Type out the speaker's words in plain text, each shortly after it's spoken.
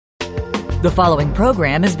The following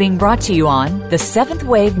program is being brought to you on the Seventh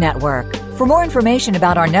Wave Network. For more information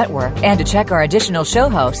about our network and to check our additional show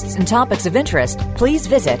hosts and topics of interest, please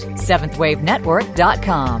visit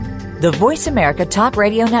seventhwavenetwork.com. The Voice America Talk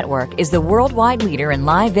Radio Network is the worldwide leader in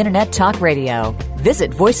live Internet talk radio. Visit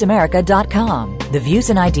voiceamerica.com. The views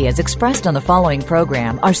and ideas expressed on the following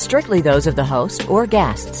program are strictly those of the host or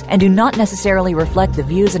guests and do not necessarily reflect the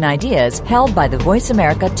views and ideas held by the Voice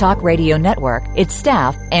America Talk Radio Network, its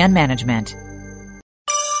staff, and management.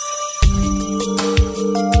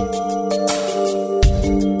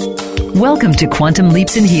 Welcome to Quantum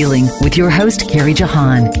Leaps in Healing with your host, Carrie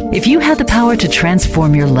Jahan. If you had the power to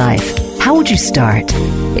transform your life, how would you start?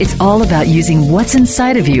 It's all about using what's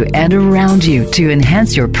inside of you and around you to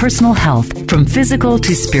enhance your personal health from physical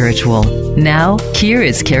to spiritual. Now, here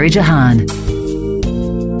is Carrie Jahan.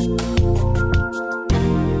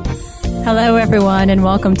 Hello, everyone, and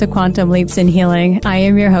welcome to Quantum Leaps in Healing. I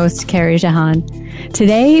am your host, Carrie Jahan.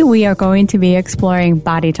 Today, we are going to be exploring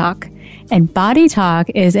BodyTalk. And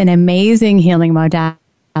BodyTalk is an amazing healing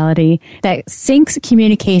modality that syncs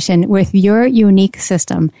communication with your unique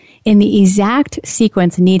system in the exact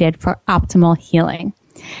sequence needed for optimal healing.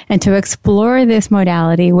 And to explore this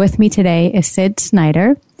modality with me today is Sid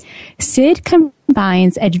Snyder. Sid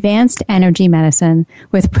combines advanced energy medicine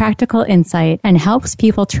with practical insight and helps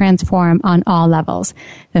people transform on all levels,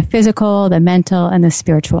 the physical, the mental, and the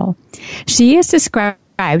spiritual. She is described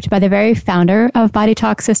by the very founder of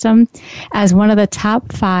BodyTalk system as one of the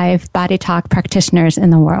top 5 BodyTalk practitioners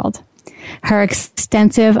in the world. Her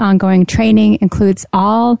extensive ongoing training includes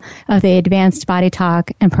all of the advanced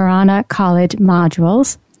BodyTalk and Piranha College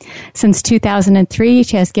modules. Since 2003,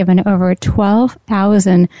 she has given over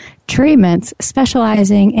 12,000 treatments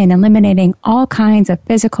specializing in eliminating all kinds of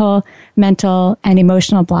physical, mental, and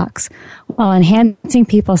emotional blocks while enhancing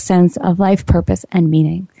people's sense of life purpose and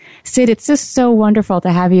meaning. Sid, it's just so wonderful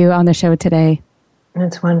to have you on the show today.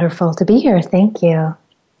 It's wonderful to be here. Thank you.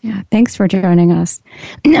 Yeah, thanks for joining us.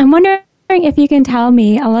 I'm wondering if you can tell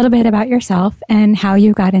me a little bit about yourself and how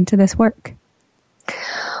you got into this work.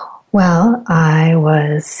 Well, I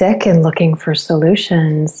was sick and looking for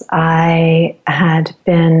solutions. I'd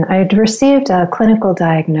received a clinical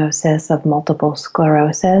diagnosis of multiple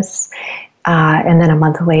sclerosis. And then a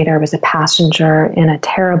month later, I was a passenger in a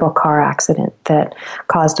terrible car accident that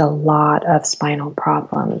caused a lot of spinal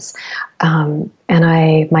problems. And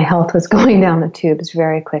my health was going down the tubes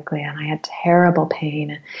very quickly, and I had terrible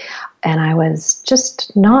pain. And I was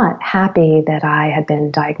just not happy that I had been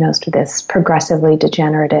diagnosed with this progressively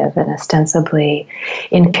degenerative and ostensibly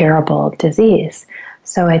incurable disease.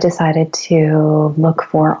 So I decided to look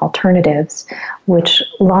for alternatives, which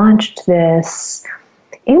launched this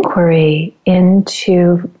inquiry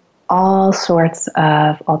into all sorts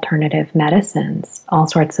of alternative medicines, all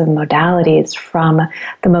sorts of modalities, from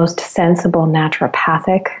the most sensible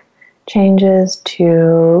naturopathic changes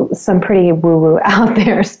to some pretty woo-woo out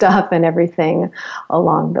there stuff and everything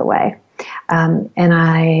along the way. And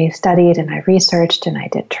I studied and I researched and I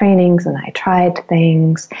did trainings and I tried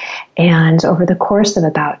things. And over the course of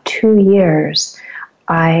about 2 years,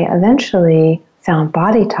 I eventually found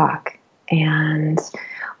BodyTalk. And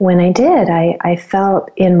when I did, I felt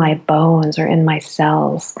in my bones or in my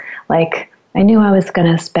cells like I knew I was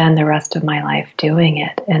going to spend the rest of my life doing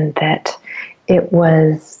it, and that it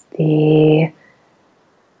was the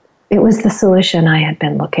solution I had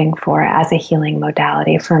been looking for as a healing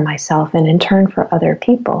modality for myself and in turn for other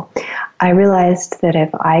people. I realized that if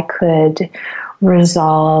I could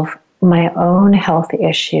resolve my own health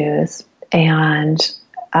issues and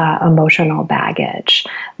emotional baggage,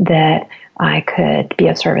 that I could be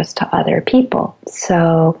of service to other people.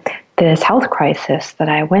 So this health crisis that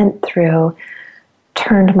I went through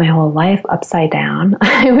turned my whole life upside down.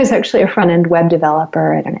 I was actually a front-end web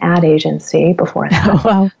developer at an ad agency before that. Oh,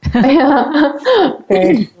 wow. Yeah,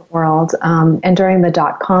 very different world. And during the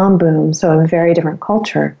dot-com boom, so a very different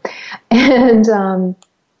culture. And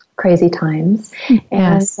crazy times.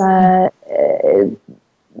 Yes. And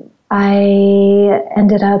I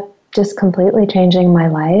ended up just completely changing my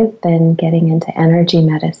life and getting into energy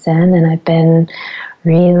medicine, and I've been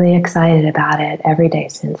really excited about it every day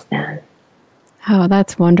since then. Oh,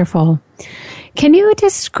 that's wonderful. Can you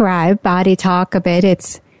describe BodyTalk a bit?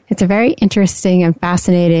 It's a very interesting and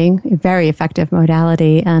fascinating, very effective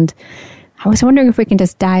modality, and I was wondering if we can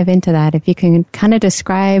just dive into that. If you can kind of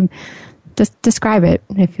describe it.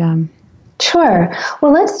 Sure.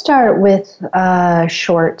 Well, let's start with a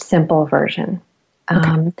short, simple version.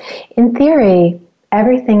 Okay. In theory,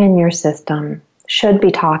 everything in your system should be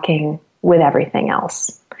talking with everything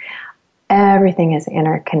else. Everything is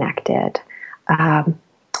interconnected.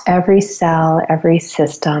 every cell, every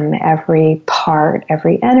system, every part,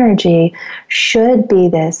 every energy should be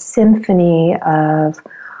this symphony of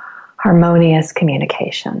harmonious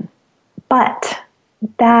communication. But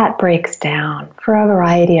that breaks down for a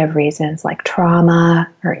variety of reasons, like trauma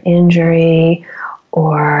or injury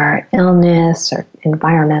or illness or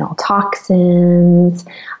environmental toxins,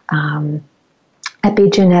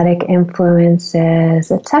 epigenetic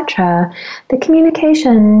influences, etc. The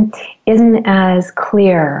communication isn't as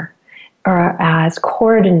clear or as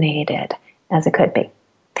coordinated as it could be.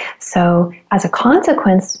 So as a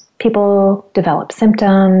consequence, people develop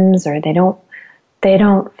symptoms, or they don't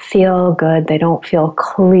feel good, they don't feel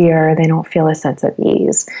clear, they don't feel a sense of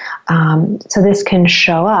ease. So this can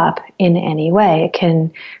show up in any way. It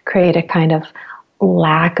can create a kind of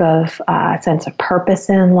lack of sense of purpose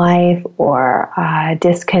in life, or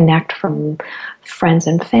disconnect from friends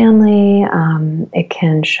and family. It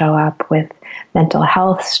can show up with mental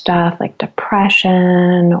health stuff like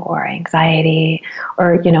depression or anxiety,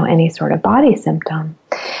 or any sort of body symptom.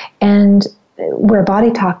 And where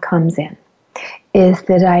BodyTalk comes in is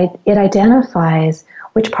that it identifies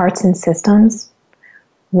which parts and systems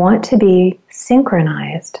want to be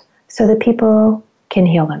synchronized so that people can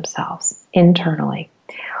heal themselves internally.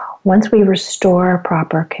 Once we restore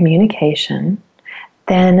proper communication,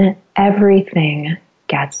 then everything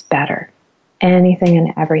gets better. Anything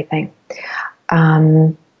and everything.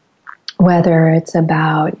 Whether it's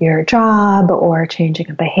about your job or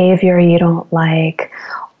changing a behavior you don't like,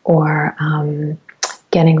 or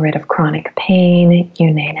getting rid of chronic pain,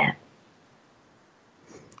 you name it.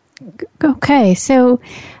 Okay, so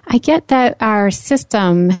I get that our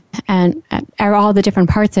system and all the different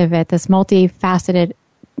parts of it, this multifaceted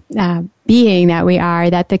being that we are,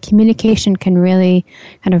 that the communication can really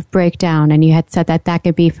kind of break down. And you had said that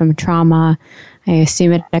could be from trauma. I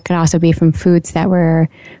assume it could also be from foods that we're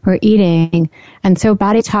eating. And so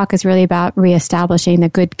BodyTalk is really about reestablishing the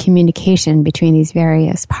good communication between these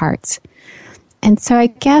various parts. And so I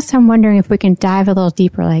guess I'm wondering if we can dive a little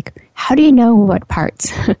deeper, like, how do you know what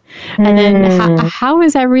parts? And then how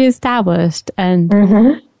is that reestablished?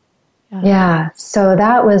 And yeah, so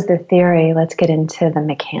that was the theory. Let's get into the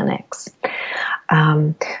mechanics.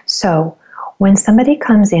 So when somebody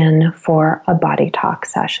comes in for a BodyTalk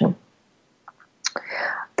session,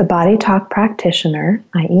 the BodyTalk practitioner,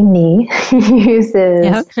 i.e. me,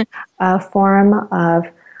 uses a form of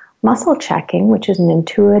muscle checking, which is an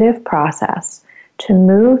intuitive process to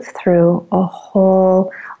move through a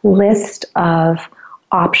whole list of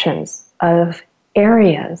options, of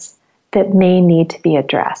areas that may need to be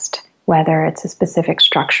addressed, whether it's a specific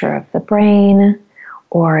structure of the brain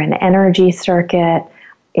or an energy circuit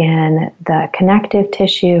in the connective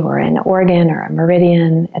tissue or an organ or a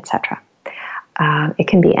meridian, etc. It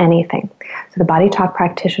can be anything. So the BodyTalk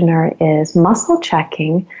practitioner is muscle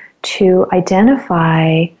checking to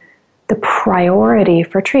identify the priority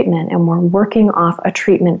for treatment, and we're working off a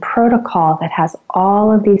treatment protocol that has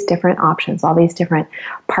all of these different options, all these different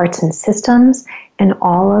parts and systems, and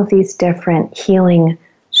all of these different healing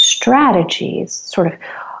strategies, sort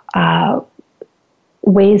of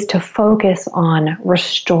ways to focus on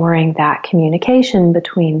restoring that communication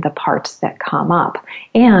between the parts that come up.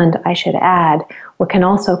 And I should add, what can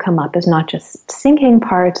also come up is not just syncing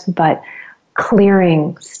parts, but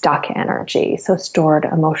clearing stuck energy, so stored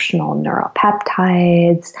emotional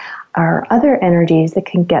neuropeptides or other energies that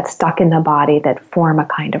can get stuck in the body that form a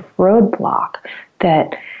kind of roadblock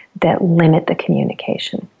that limit the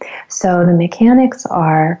communication. So the mechanics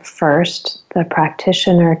are, first, the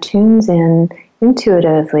practitioner tunes in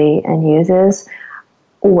intuitively and uses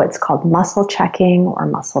what's called muscle checking or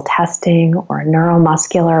muscle testing or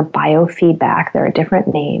neuromuscular biofeedback. There are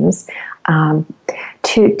different names.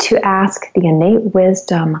 To ask the innate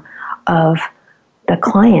wisdom of the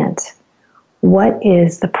client, what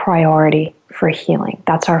is the priority for healing?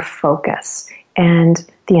 That's our focus. And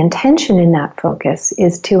the intention in that focus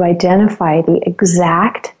is to identify the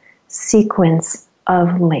exact sequence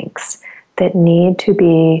of links that need to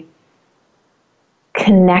be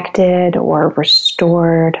connected or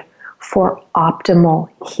restored for optimal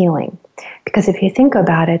healing. Because if you think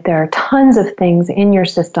about it, there are tons of things in your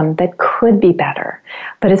system that could be better,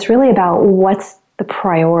 but it's really about what's the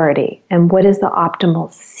priority and what is the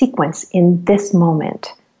optimal sequence in this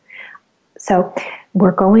moment. So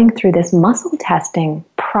we're going through this muscle testing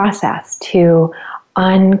process to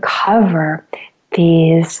uncover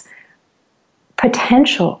these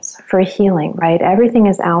potentials for healing, right? Everything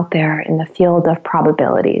is out there in the field of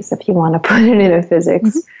probabilities, if you want to put it in a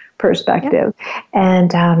physics perspective.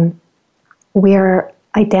 And we're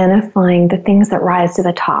identifying the things that rise to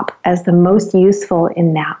the top as the most useful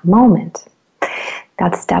in that moment.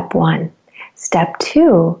 That's step one. Step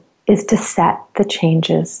two is to set the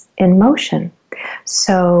changes in motion.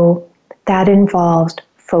 So that involves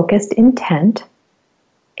focused intent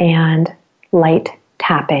and light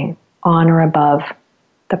tapping on or above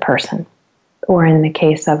the person, or in the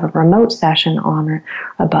case of a remote session, on or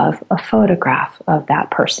above a photograph of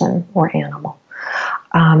that person or animal.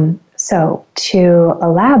 So to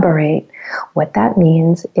elaborate, what that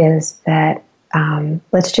means is that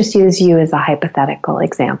let's just use you as a hypothetical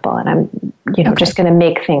example, and I'm just going to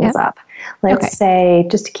make things up. Let's say,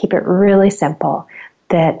 just to keep it really simple,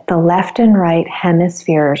 that the left and right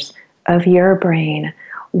hemispheres of your brain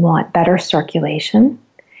want better circulation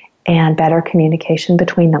and better communication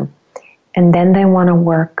between them. And then they want to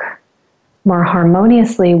work more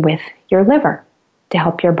harmoniously with your liver to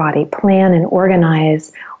help your body plan and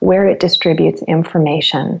organize where it distributes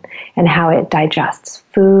information and how it digests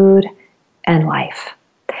food and life.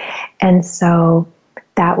 And so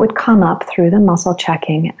that would come up through the muscle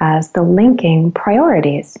checking as the linking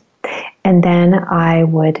priorities. And then I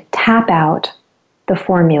would tap out the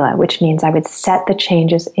formula, which means I would set the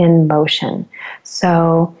changes in motion.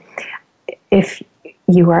 So if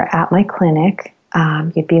you were at my clinic,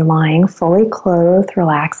 you'd be lying fully clothed,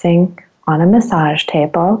 relaxing on a massage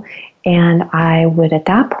table, and I would at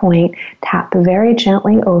that point tap very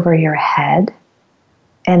gently over your head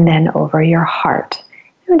and then over your heart.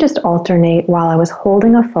 And just alternate while I was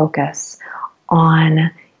holding a focus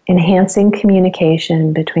on enhancing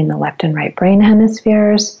communication between the left and right brain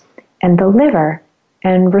hemispheres and the liver,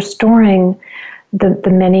 and restoring the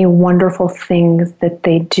many wonderful things that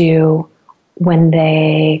they do when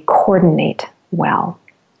they coordinate well.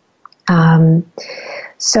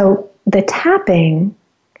 So the tapping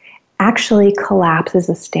actually collapses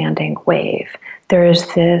a standing wave. There's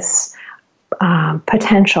this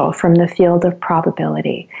potential from the field of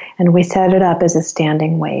probability, and we set it up as a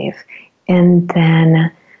standing wave. And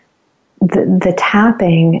then the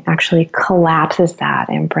tapping actually collapses that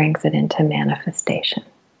and brings it into manifestation.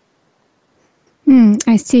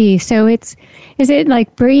 I see. So is it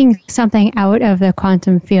like bringing something out of the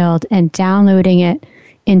quantum field and downloading it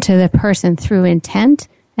into the person through intent,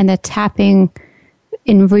 and the tapping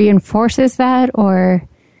reinforces that, or?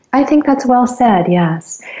 I think that's well said,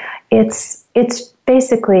 yes. It's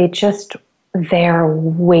basically just there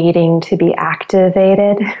waiting to be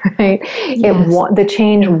activated, right? Yes. The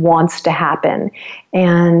change wants to happen.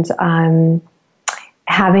 And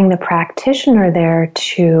having the practitioner there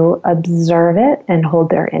to observe it and hold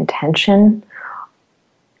their intention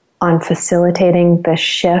on facilitating the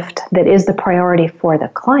shift that is the priority for the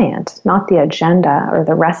client, not the agenda or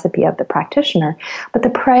the recipe of the practitioner, but the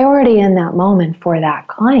priority in that moment for that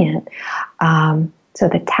client. So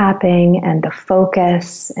the tapping and the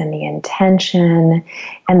focus and the intention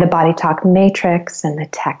and the BodyTalk matrix and the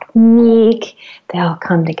technique, they all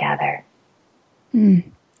come together.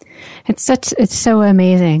 It's so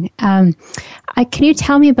amazing. Can you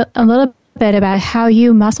tell me a little bit about how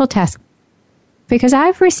you muscle test? Because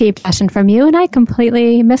I've received a session from you and I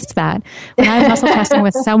completely missed that. When I'm muscle testing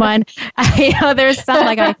with someone, there's some,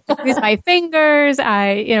 like, I use my fingers,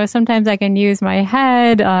 sometimes I can use my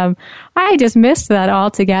head. I just missed that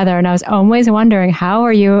altogether. And I was always wondering, how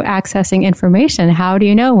are you accessing information? How do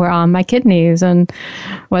you know where on my kidneys and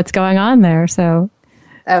what's going on there? So,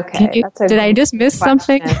 okay. Did I just miss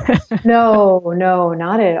something? No,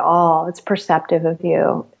 not at all. It's perceptive of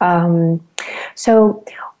you. So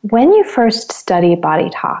when you first study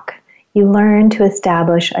BodyTalk, you learn to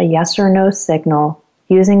establish a yes or no signal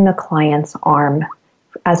using the client's arm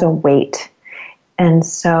as a weight. And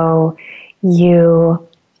so you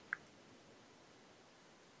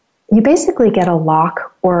basically get a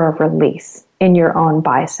lock or a release in your own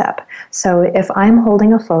bicep. So if I'm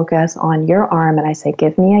holding a focus on your arm and I say,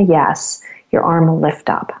 give me a yes, your arm will lift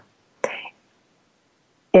up.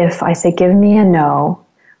 If I say, give me a no,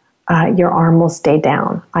 your arm will stay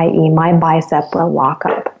down, i.e. my bicep will lock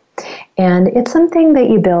up. And it's something that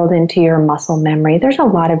you build into your muscle memory. There's a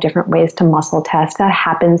lot of different ways to muscle test. That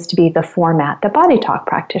happens to be the format that BodyTalk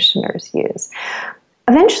practitioners use.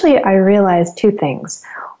 Eventually, I realized two things.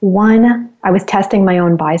 One, I was testing my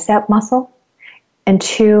own bicep muscle. And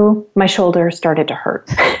two, my shoulder started to hurt.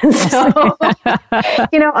 So,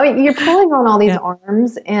 you're pulling on all these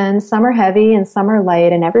arms, and some are heavy and some are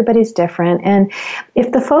light, and everybody's different. And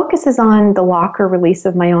if the focus is on the lock or release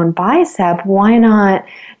of my own bicep, why not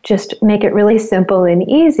just make it really simple and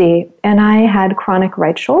easy? And I had chronic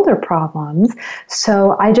right shoulder problems.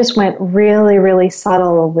 So I just went really, really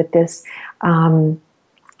subtle with this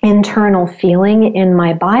internal feeling in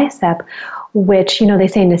my bicep, which, they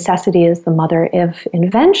say necessity is the mother of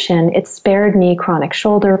invention. It spared me chronic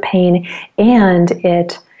shoulder pain, and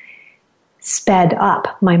it sped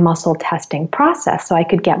up my muscle testing process so I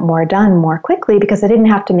could get more done more quickly because I didn't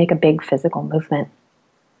have to make a big physical movement.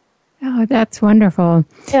 Oh, that's wonderful.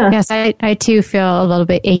 Yeah. Yes, I too feel a little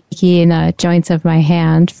bit achy in the joints of my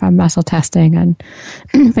hand from muscle testing, and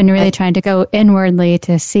been really trying to go inwardly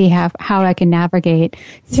to see how I can navigate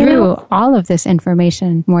through all of this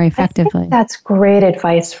information more effectively. That's great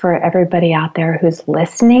advice for everybody out there who's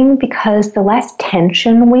listening, because the less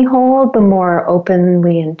tension we hold, the more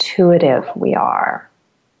openly intuitive we are.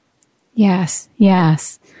 Yes.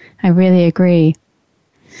 I really agree.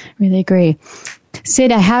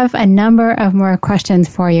 Sid, I have a number of more questions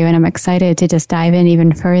for you, and I'm excited to just dive in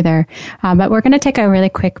even further. But we're going to take a really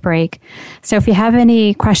quick break. So if you have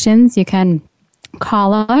any questions, you can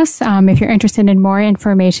call us. If you're interested in more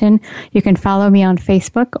information, you can follow me on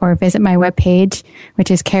Facebook or visit my webpage,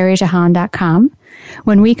 which is carriejahan.com.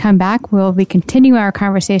 When we come back, we'll be continuing our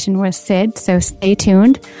conversation with Sid, so stay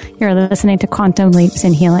tuned. You're listening to Quantum Leaps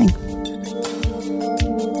in Healing.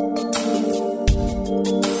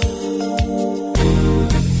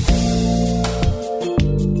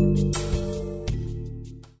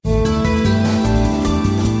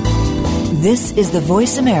 This is the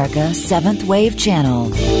Voice America 7th Wave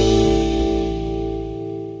Channel.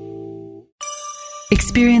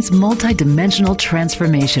 Experience multidimensional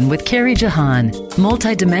transformation with Carrie Jahan.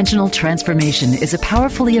 Multidimensional transformation is a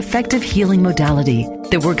powerfully effective healing modality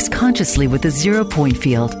that works consciously with the 0-point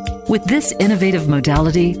field. With this innovative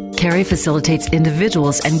modality, Carrie facilitates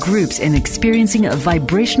individuals and groups in experiencing a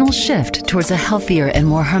vibrational shift towards a healthier and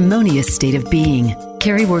more harmonious state of being.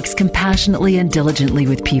 Carrie works compassionately and diligently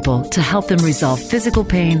with people to help them resolve physical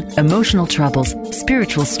pain, emotional troubles,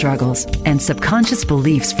 spiritual struggles, and subconscious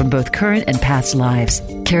beliefs from both current and past lives.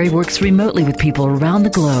 Carrie works remotely with people around the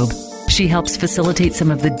globe. She helps facilitate some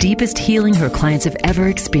of the deepest healing her clients have ever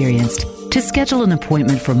experienced. To schedule an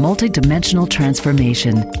appointment for multidimensional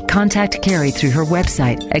transformation, contact Carrie through her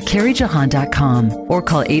website at carriejahan.com or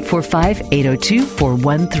call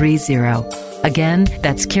 845-802-4130. Again,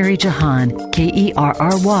 that's Carrie Jahan,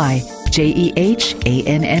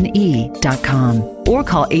 KERRYJEHANNE.com, or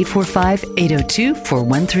call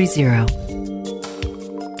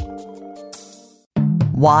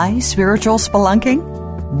 845-802-4130. Why spiritual spelunking?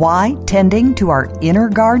 Why tending to our inner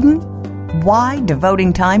garden? Why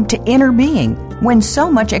devoting time to inner being when so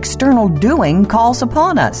much external doing calls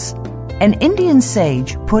upon us? An Indian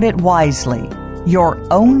sage put it wisely: your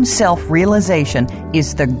own self-realization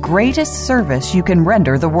is the greatest service you can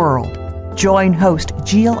render the world. Join host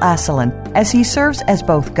Gilles Asselin as he serves as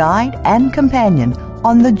both guide and companion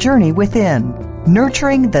on the journey within.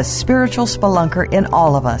 Nurturing the spiritual spelunker in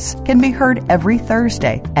all of us can be heard every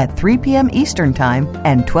Thursday at 3 p.m. Eastern Time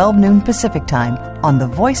and 12 noon Pacific Time on the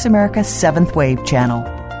Voice America 7th Wave channel.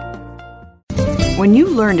 When you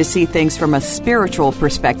learn to see things from a spiritual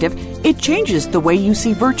perspective, it changes the way you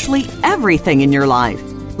see virtually everything in your life.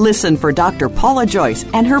 Listen for Dr. Paula Joyce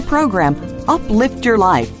and her program, Uplift Your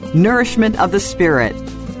Life, Nourishment of the Spirit.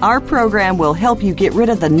 Our program will help you get rid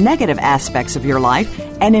of the negative aspects of your life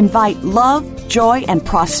and invite love, joy, and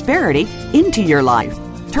prosperity into your life.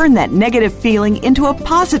 Turn that negative feeling into a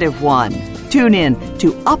positive one. Tune in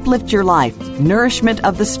to Uplift Your Life, Nourishment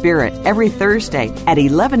of the Spirit every Thursday at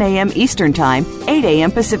 11 a.m. Eastern Time, 8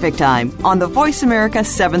 a.m. Pacific Time on the Voice America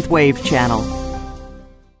 7th Wave channel.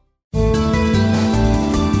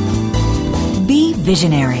 Be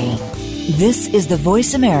visionary. This is the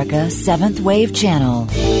Voice America 7th Wave channel.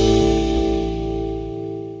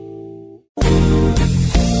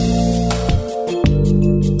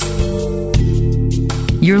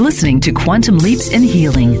 You're listening to Quantum Leaps in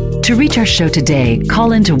Healing. To reach our show today,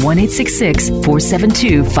 call into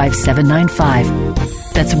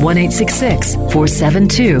 1-866-472-5795. That's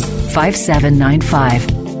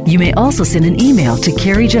 1-866-472-5795. You may also send an email to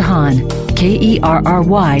Carrie Jahan,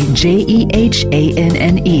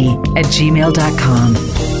 KERRYJEHANNE @gmail.com.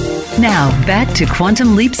 Now, back to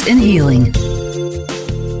Quantum Leaps in Healing.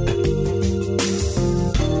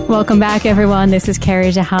 Welcome back, everyone. This is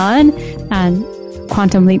Carrie Jahan and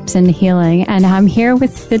Quantum Leaps in Healing. And I'm here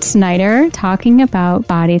with Sid Snyder talking about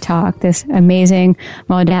BodyTalk, this amazing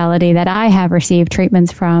modality that I have received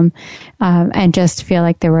treatments from and just feel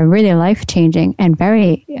like they were really life-changing and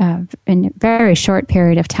in a very short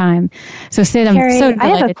period of time. So Sid, Carrie, I'm so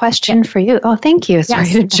delighted. I have a question for you. Oh, thank you.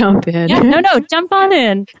 Sorry to jump in. Yeah, no, jump on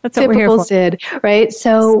in. That's what we're here for. Sid, right?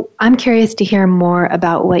 So I'm curious to hear more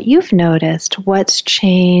about what you've noticed. What's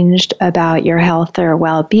changed about your health or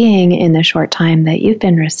well-being in the short time that you've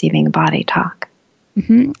been receiving Body Talk?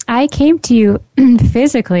 Mm-hmm. I came to you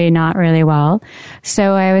physically not really well.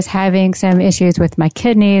 So I was having some issues with my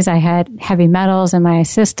kidneys. I had heavy metals in my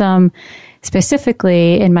system,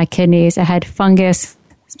 specifically in my kidneys. I had fungus,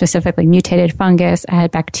 specifically mutated fungus. I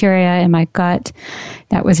had bacteria in my gut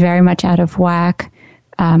that was very much out of whack.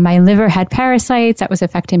 My liver had parasites that was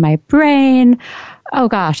affecting my brain. Oh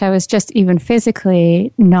gosh, I was just even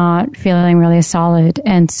physically not feeling really solid.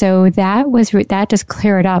 And so that just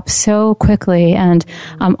cleared up so quickly, and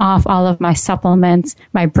I'm off all of my supplements.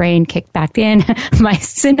 My brain kicked back in. My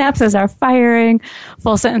synapses are firing.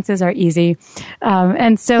 Full sentences are easy.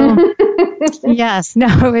 And so, yes, no,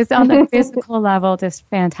 it was on the physical level, just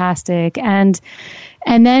fantastic. And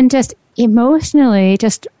then just emotionally,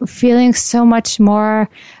 just feeling so much more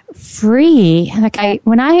free. Like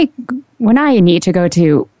when I need to go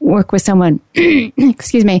to work with someone,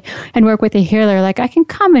 excuse me, and work with a healer, like I can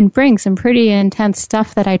come and bring some pretty intense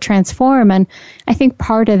stuff that I transform. And I think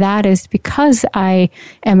part of that is because I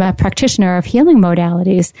am a practitioner of healing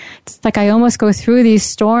modalities. It's like I almost go through these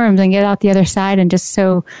storms and get out the other side and just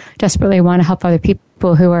so desperately want to help other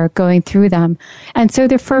people who are going through them. And so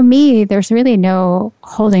for me, there's really no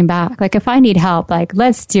holding back. Like if I need help, like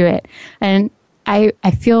let's do it. And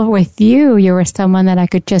I feel with you were someone that I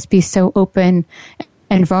could just be so open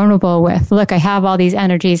and vulnerable with. Look, I have all these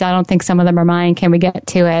energies. I don't think some of them are mine. Can we get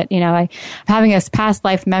to it? I'm having a past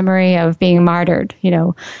life memory of being martyred.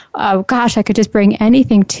 Oh gosh, I could just bring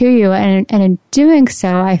anything to you. And in doing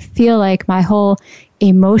so, I feel like my whole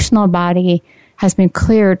emotional body has been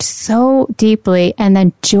cleared so deeply, and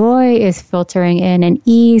then joy is filtering in, and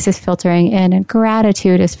ease is filtering in, and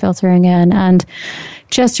gratitude is filtering in, and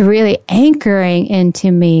just really anchoring into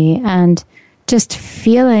me, and just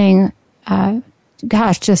feeling,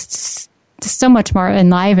 just so much more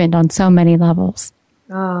enlivened on so many levels.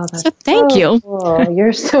 Oh, that's so thank you. Cool.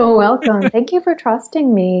 You're so welcome. Thank you for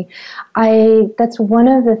trusting me. That's one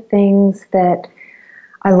of the things that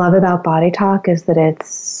I love about Body Talk is that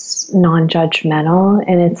it's non-judgmental,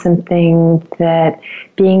 and it's something that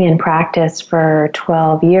being in practice for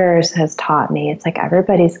 12 years has taught me. It's like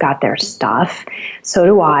everybody's got their stuff. So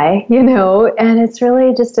do I, and it's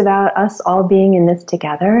really just about us all being in this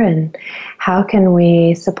together, and how can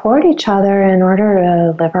we support each other in order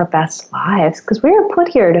to live our best lives? Because we are put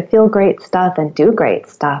here to feel great stuff and do great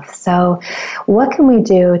stuff. So what can we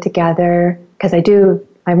do together? Because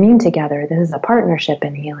I mean together, this is a partnership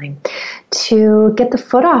in healing, to get the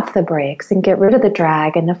foot off the brakes and get rid of the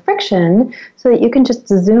drag and the friction so that you can just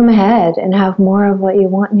zoom ahead and have more of what you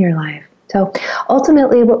want in your life. So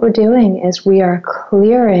ultimately what we're doing is we are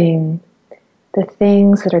clearing the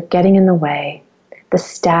things that are getting in the way, the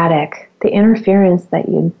static, the interference that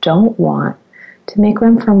you don't want, to make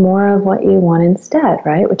room for more of what you want instead,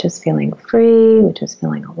 right? Which is feeling free, which is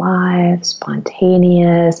feeling alive,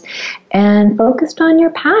 spontaneous, and focused on your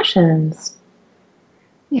passions.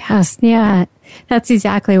 Yes, yeah. That's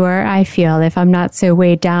exactly where I feel. If I'm not so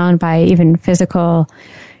weighed down by even physical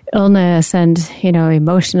illness and,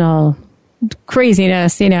 emotional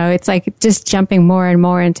craziness, it's like just jumping more and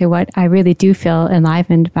more into what I really do feel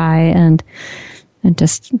enlivened by, and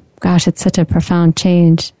just, gosh, it's such a profound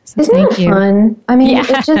change. So Isn't thank it you. Fun? I mean,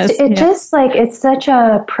 yes, it's such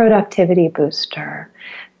a productivity booster,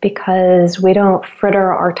 because we don't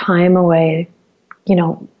fritter our time away,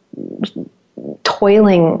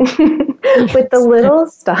 toiling with the little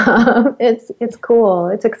stuff. It's cool.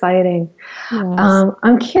 It's exciting. Yes.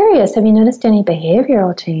 I'm curious, have you noticed any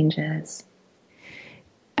behavioral changes?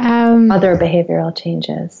 Other behavioral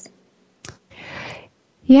changes?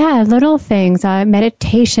 Yeah, little things.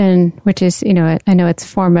 Meditation, which is, I know it's a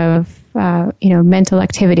form of, mental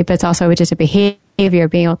activity, but it's also just a behavior,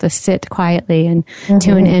 being able to sit quietly and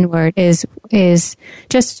tune inward is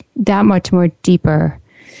just that much more deeper.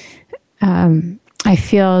 I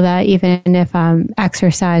feel that even if I'm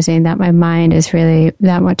exercising, that my mind is really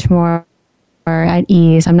that much more at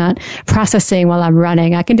ease. I'm not processing while I'm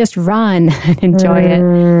running. I can just run and enjoy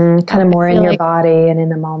it. Kind of more in your body and in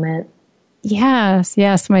the moment. Yes.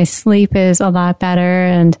 My sleep is a lot better.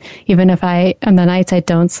 And even if on the nights I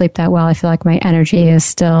don't sleep that well, I feel like my energy is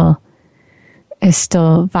still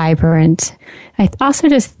vibrant. I also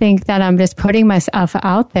just think that I'm just putting myself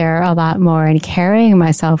out there a lot more and carrying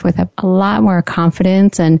myself with a lot more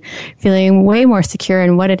confidence and feeling way more secure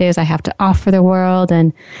in what it is I have to offer the world,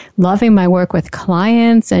 and loving my work with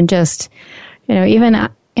clients, and just, even I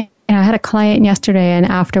had a client yesterday, and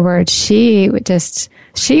afterwards she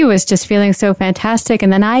was just feeling so fantastic.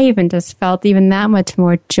 And then I even just felt even that much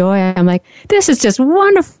more joy. I'm like, this is just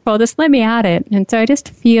wonderful. Just let me at it. And so I just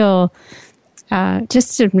feel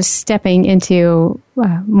just sort of stepping into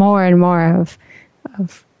more and more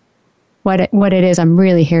of what it is I'm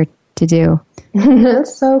really here to do.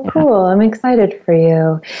 That's so cool. I'm excited for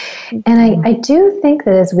you. And I do think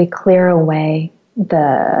that as we clear away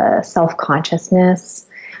the self-consciousness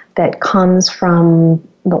that comes from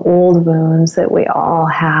the old wounds that we all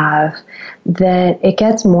have, that it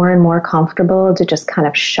gets more and more comfortable to just kind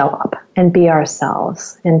of show up and be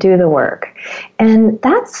ourselves and do the work. And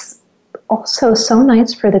that's also so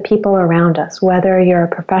nice for the people around us, whether you're a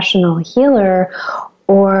professional healer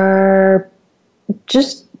or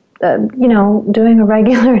just doing a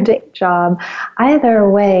regular day job. Either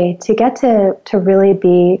way, to get to really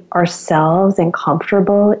be ourselves and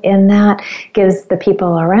comfortable in that gives the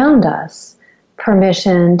people around us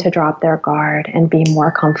permission to drop their guard and be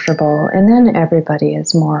more comfortable, and then everybody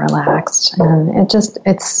is more relaxed, and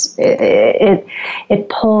it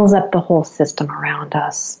pulls up the whole system around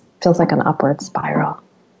us. Feels like an upward spiral.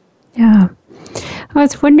 Yeah. I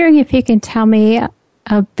was wondering if you can tell me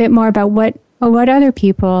a bit more about what other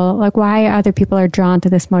people, like why other people are drawn to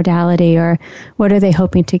this modality, or what are they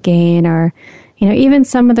hoping to gain, or, even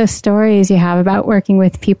some of the stories you have about working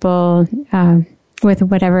with people with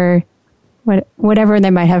whatever they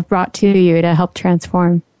might have brought to you to help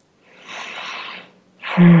transform.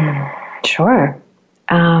 Sure.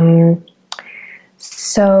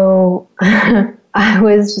 So I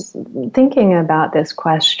was thinking about this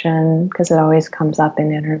question because it always comes up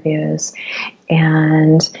in interviews,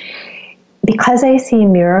 and because I see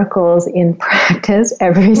miracles in practice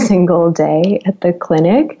every single day at the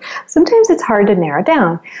clinic, sometimes it's hard to narrow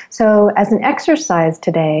down. So as an exercise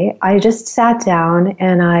today, I just sat down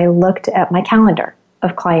and I looked at my calendar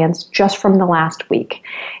of clients just from the last week.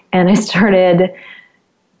 And I started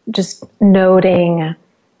just noting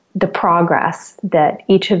the progress that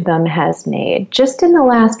each of them has made just in the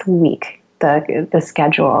last week. The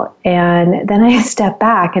schedule. And then I stepped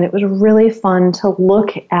back, and it was really fun to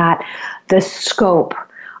look at the scope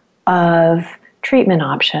of treatment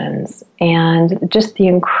options and just the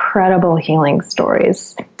incredible healing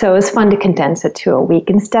stories. So it was fun to condense it to a week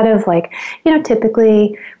instead of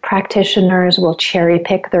typically practitioners will cherry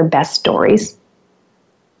pick their best stories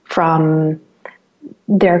from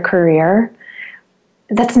their career.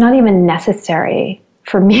 That's not even necessary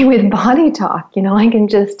for me with BodyTalk. I can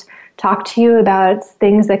just talk to you about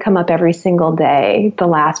things that come up every single day, the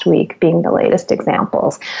last week being the latest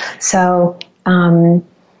examples. So I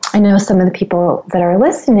know some of the people that are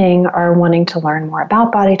listening are wanting to learn more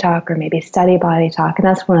about BodyTalk or maybe study BodyTalk, and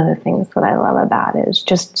that's one of the things that I love about it. It's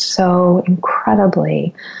just so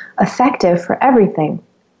incredibly effective for everything.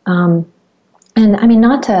 And I mean,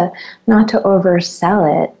 not to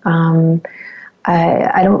oversell it.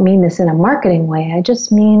 I don't mean this in a marketing way. I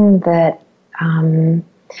just mean that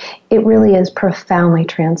it really is profoundly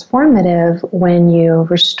transformative when you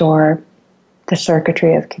restore the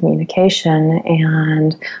circuitry of communication,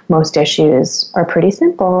 and most issues are pretty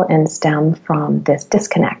simple and stem from this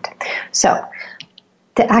disconnect. So,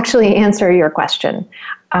 to actually answer your question,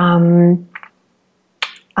 I'm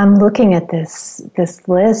looking at this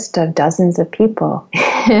list of dozens of people,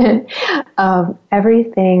 of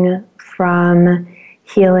everything from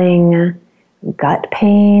healing gut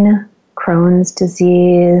pain, Crohn's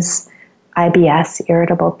disease, IBS,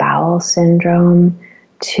 irritable bowel syndrome,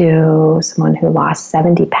 to someone who lost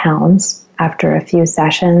 70 pounds after a few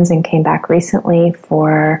sessions and came back recently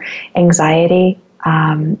for anxiety,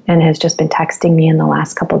 and has just been texting me in the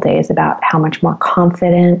last couple of days about how much more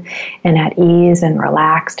confident and at ease and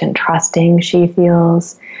relaxed and trusting she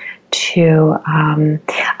feels, to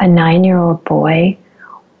a 9-year-old boy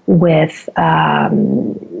with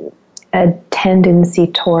a tendency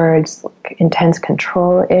towards intense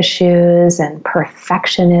control issues and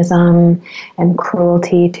perfectionism and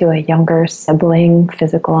cruelty to a younger sibling,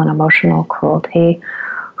 physical and emotional cruelty,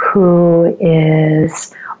 who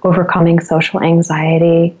is overcoming social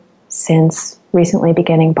anxiety since recently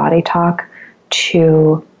beginning BodyTalk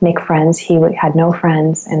to make friends. He had no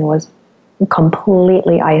friends and was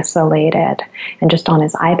completely isolated and just on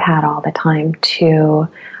his iPad all the time, to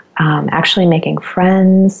actually making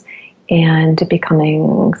friends and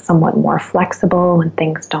becoming somewhat more flexible when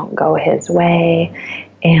things don't go his way,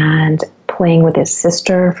 and playing with his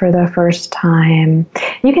sister for the first time.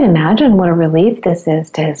 You can imagine what a relief this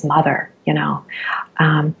is to his mother,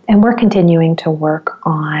 and we're continuing to work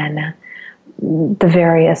on the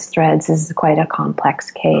various threads. This is quite a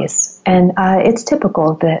complex case, and it's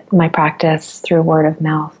typical that my practice through word of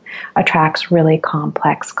mouth attracts really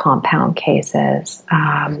complex compound cases,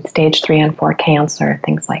 stage 3 and 4 cancer,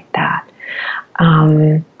 things like that.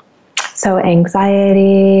 So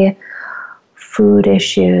anxiety food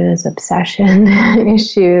issues, obsession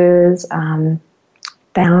issues,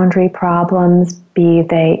 boundary problems, be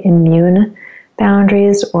they immune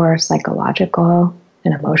boundaries or psychological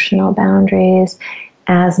and emotional boundaries,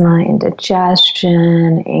 asthma,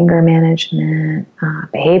 indigestion, anger management,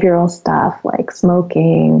 behavioral stuff like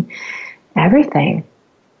smoking, everything.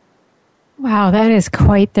 Wow, that is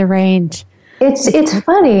quite the range. It's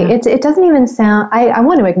funny. It doesn't even sound, I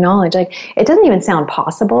want to acknowledge, like, it doesn't even sound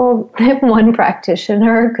possible that one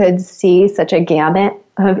practitioner could see such a gamut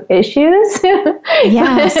of issues.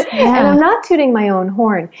 Yes. Yeah. And I'm not tooting my own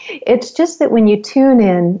horn. It's just that when you tune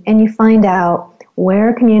in and you find out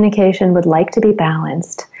where communication would like to be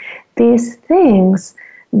balanced, these things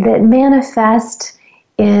that manifest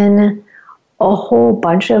in a whole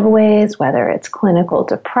bunch of ways, whether it's clinical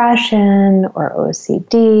depression or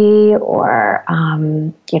OCD or,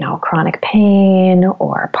 chronic pain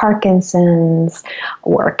or Parkinson's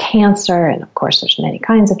or cancer, and of course there's many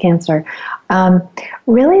kinds of cancer,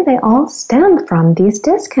 really they all stem from these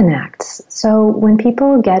disconnects. So when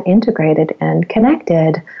people get integrated and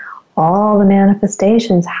connected, all the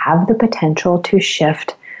manifestations have the potential to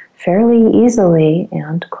shift fairly easily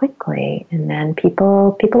and quickly. And then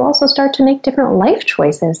people also start to make different life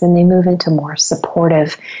choices, and they move into more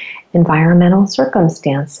supportive environmental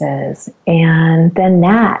circumstances. And then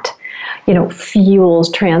that,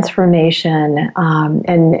 fuels transformation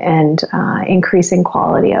and increasing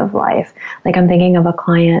quality of life. Like, I'm thinking of a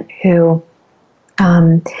client who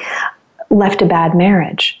left a bad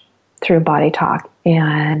marriage through BodyTalk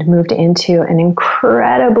and moved into an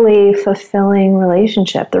incredibly fulfilling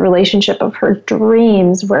relationship, the relationship of her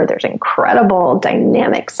dreams, where there's incredible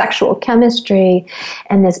dynamic sexual chemistry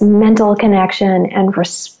and this mental connection and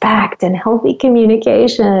respect and healthy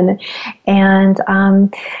communication. And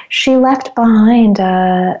she left behind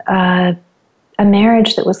a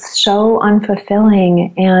marriage that was so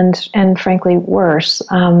unfulfilling and frankly worse,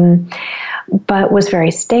 but was very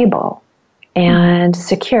stable and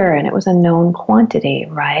secure, and it was a known quantity,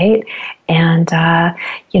 right? And,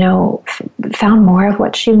 found more of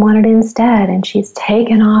what she wanted instead, and she's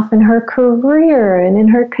taken off in her career and in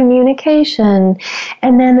her communication.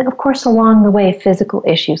 And then, of course, along the way, physical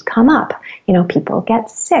issues come up. People get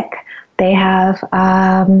sick. They have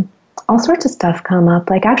all sorts of stuff come up.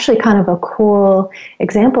 Like, actually, kind of a cool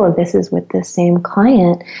example of this is with this same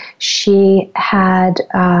client. She had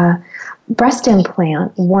breast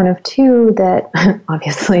implant, one of two that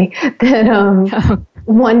obviously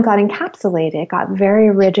one got encapsulated, got very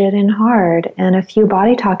rigid and hard, and a few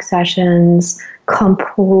BodyTalk sessions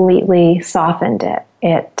completely softened it.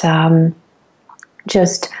 It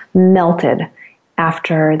just melted.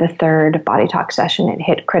 After the third BodyTalk session, it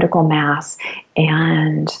hit critical mass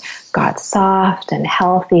and got soft and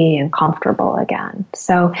healthy and comfortable again.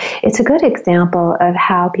 So it's a good example of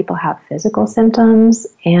how people have physical symptoms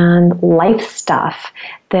and life stuff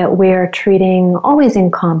that we're treating always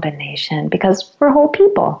in combination, because we're whole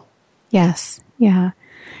people. Yes. Yeah.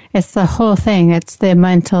 It's the whole thing. It's the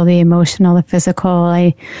mental, the emotional, the physical.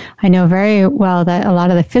 I know very well that a lot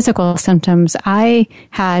of the physical symptoms I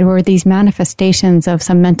had were these manifestations of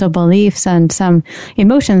some mental beliefs and some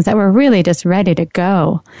emotions that were really just ready to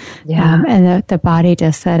go. Yeah. And the body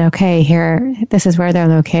just said, okay, here, this is where they're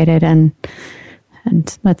located, and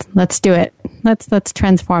let's do it. Let's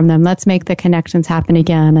transform them. Let's make the connections happen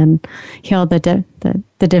again and heal the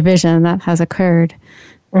division that has occurred.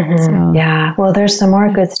 Mm-hmm. So, yeah. Well, there's some more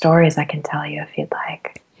good stories I can tell you if you'd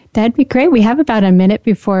like. That'd be great. We have about a minute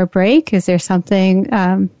before break. Is there something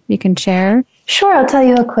you can share? Sure. I'll tell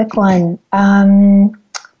you a quick one.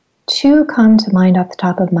 Two come to mind off the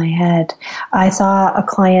top of my head. I saw a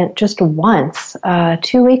client just once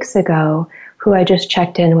 2 weeks ago who I just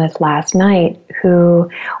checked in with last night, who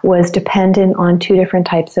was dependent on 2 different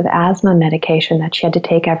types of asthma medication that she had to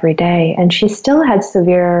take every day. And she still had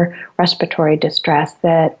severe respiratory distress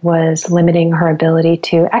that was limiting her ability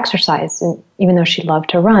to exercise, even though she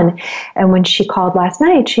loved to run. And when she called last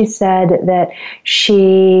night, she said that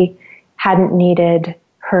she hadn't needed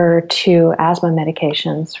her 2 asthma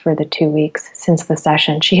medications for the 2 weeks since the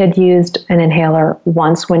session. She had used an inhaler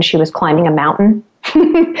once when she was climbing a mountain,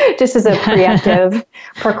 just as a preemptive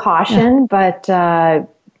precaution, but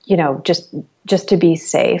just to be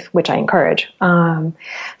safe, which I encourage.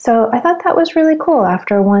 So I thought that was really cool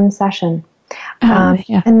after one session.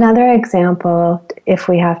 Another example, if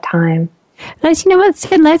we have time. Let's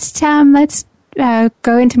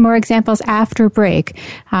go into more examples after break,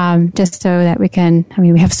 just so that we can,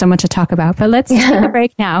 we have so much to talk about, but let's take a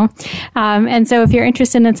break now. And so if you're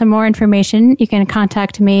interested in some more information, you can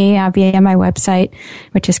contact me via my website,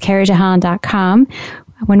 which is KarieJahan.com.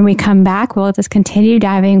 When we come back, we'll just continue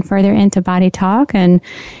diving further into Body Talk and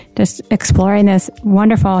just exploring this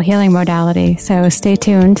wonderful healing modality. So stay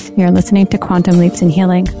tuned. You're listening to Quantum Leaps in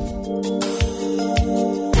Healing.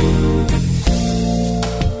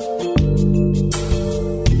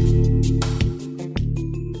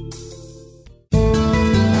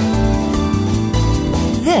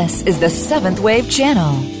 This is the Seventh Wave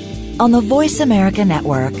Channel on the Voice America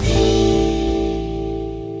Network.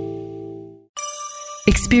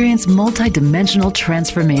 Experience multidimensional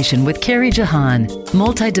transformation with Carrie Jahan.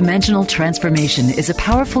 Multidimensional transformation is a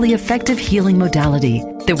powerfully effective healing modality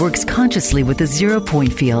that works consciously with a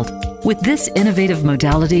zero-point field. With this innovative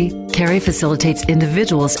modality, Carrie facilitates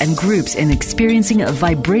individuals and groups in experiencing a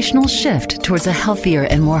vibrational shift towards a healthier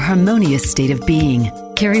and more harmonious state of being.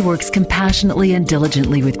 Carrie works compassionately and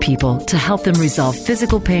diligently with people to help them resolve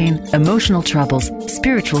physical pain, emotional troubles,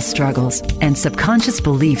 spiritual struggles, and subconscious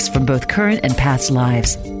beliefs from both current and past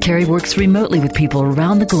lives. Carrie works remotely with people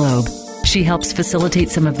around the globe. She helps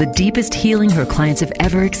facilitate some of the deepest healing her clients have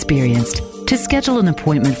ever experienced. To schedule an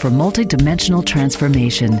appointment for multidimensional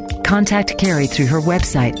transformation, contact Carrie through her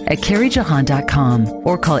website at carriejahan.com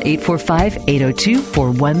or call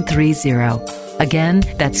 845-802-4130. Again,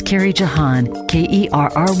 that's Carrie Jahan,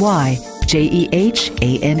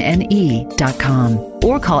 KerryJahanne.com,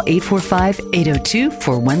 or call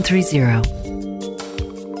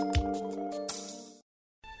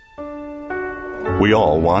 845-802-4130. We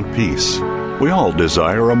all want peace. We all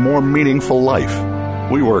desire a more meaningful life.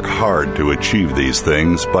 We work hard to achieve these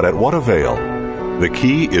things, but at what avail? The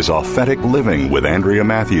key is authentic living with Andrea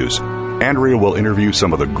Matthews. Andrea will interview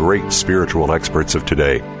some of the great spiritual experts of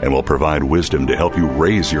today and will provide wisdom to help you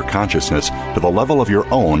raise your consciousness to the level of your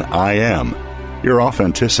own I am. Your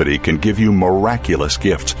authenticity can give you miraculous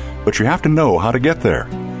gifts, but you have to know how to get there.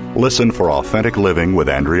 Listen for Authentic Living with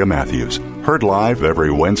Andrea Matthews. Heard live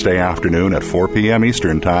every Wednesday afternoon at 4 p.m.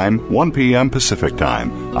 Eastern Time, 1 p.m. Pacific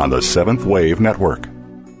Time on the Seventh Wave Network.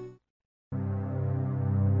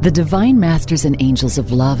 The Divine Masters and Angels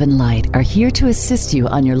of Love and Light are here to assist you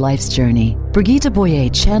on your life's journey. Brigitte Boyer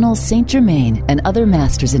channels Saint Germain and other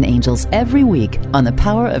Masters and Angels every week on the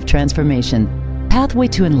Power of Transformation, Pathway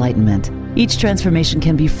to Enlightenment. Each transformation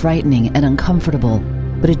can be frightening and uncomfortable,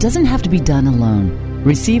 but it doesn't have to be done alone.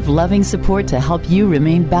 Receive loving support to help you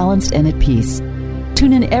remain balanced and at peace.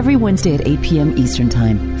 Tune in every Wednesday at 8 p.m. Eastern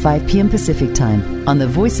Time, 5 p.m. Pacific Time on the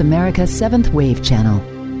Voice America 7th Wave Channel.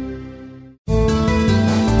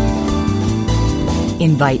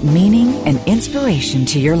 Invite meaning and inspiration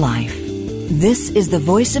to your life. This is the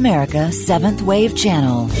Voice America 7th Wave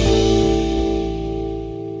Channel.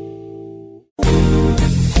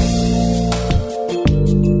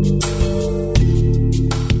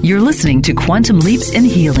 You're listening to Quantum Leaps in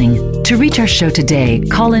Healing. To reach our show today,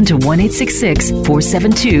 call into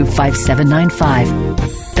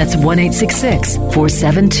 1-866-472-5795. That's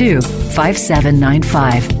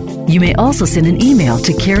 1-866-472-5795. You may also send an email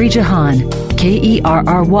to Carrie Jahan,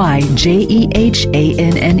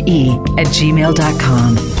 KerryJahanne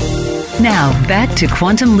 @gmail.com. Now, back to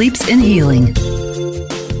Quantum Leaps in Healing.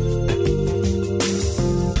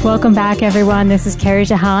 Welcome back, everyone. This is Carrie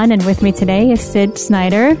Jahan, and with me today is Sid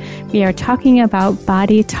Snyder. We are talking about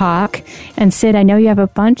Body Talk. And Sid, I know you have a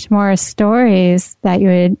bunch more stories that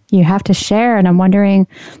you have to share, and I'm wondering,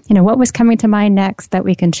 what was coming to mind next that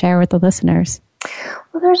we can share with the listeners?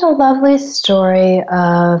 Well, there's a lovely story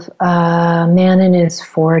of a man in his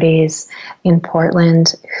 40s in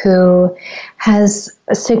Portland who has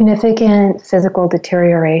a significant physical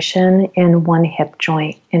deterioration in one hip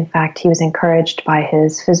joint. In fact, he was encouraged by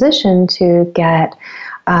his physician to get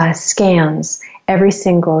scans every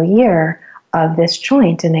single year of this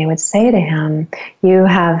joint, and they would say to him, "You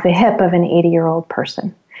have the hip of an 80-year-old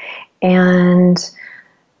person." And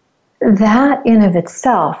that in of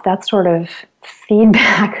itself, that sort of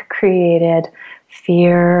feedback created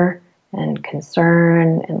fear and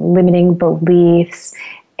concern and limiting beliefs.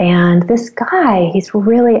 And this guy, he's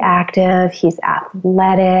really active, he's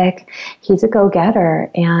athletic, he's a go-getter,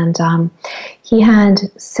 and he had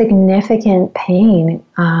significant pain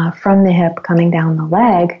from the hip coming down the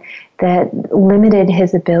leg that limited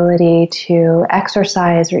his ability to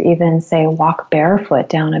exercise or even, say, walk barefoot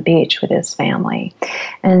down a beach with his family.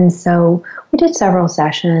 And so we did several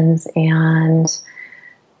sessions, and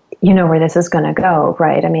you know where this is going to go,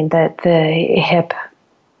 right? I mean, the hip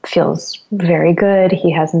feels very good. He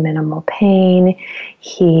has minimal pain.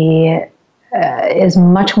 He is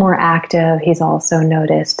much more active. He's also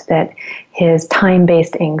noticed that his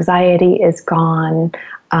time-based anxiety is gone.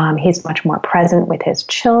 He's much more present with his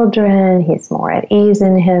children. He's more at ease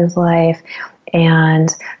in his life.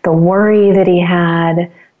 And the worry that he had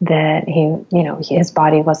that his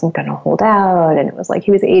body wasn't going to hold out, and it was like he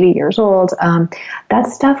was 80 years old, that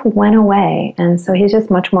stuff went away. And so he's just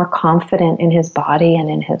much more confident in his body and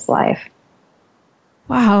in his life.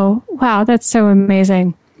 Wow. That's so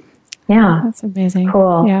amazing. Yeah. That's amazing.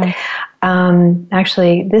 Cool. Yeah.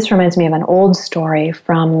 Actually, this reminds me of an old story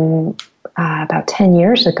from about 10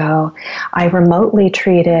 years ago. I remotely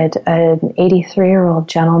treated an 83-year-old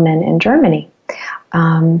gentleman in Germany.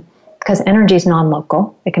 Because energy is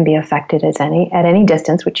non-local. It can be affected at any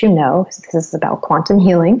distance, which you know. This is about quantum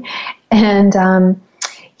healing. And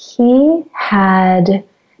he had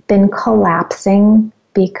been collapsing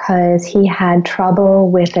because he had trouble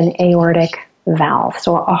with an aortic valve,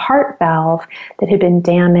 so a heart valve that had been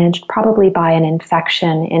damaged probably by an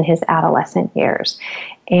infection in his adolescent years.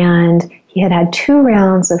 And he had had 2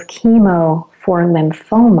 rounds of chemo for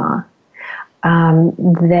lymphoma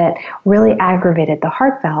that really aggravated the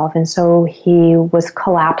heart valve, and so he was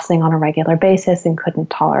collapsing on a regular basis and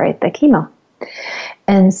couldn't tolerate the chemo.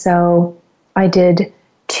 And so I did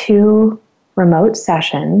 2 remote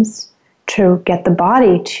sessions to get the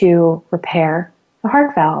body to repair the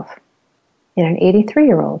heart valve in an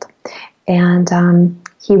 83-year-old. And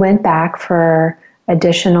he went back for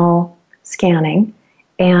additional scanning,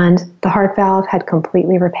 and the heart valve had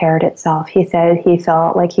completely repaired itself. He said he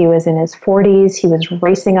felt like he was in his 40s. He was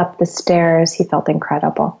racing up the stairs. He felt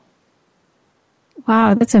incredible.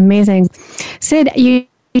 Wow, that's amazing. Sid, you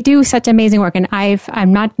do such amazing work, and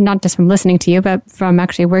I'm not just from listening to you, but from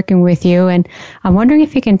actually working with you. And I'm wondering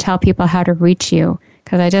if you can tell people how to reach you,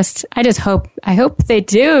 because I hope they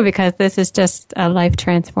do, because this is just a life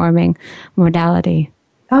transforming modality.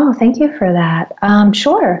 Oh, thank you for that.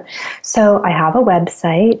 Sure. So I have a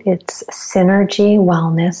website. It's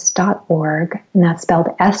synergywellness.org, and that's spelled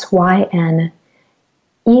SYNERGY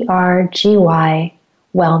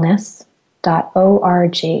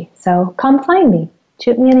wellness.org. So come find me.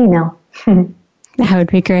 Shoot me an email. That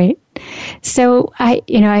would be great. So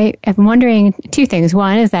I'm wondering 2 things.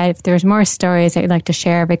 One is that if there's more stories that you'd like to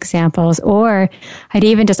share of examples, or I'd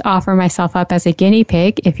even just offer myself up as a guinea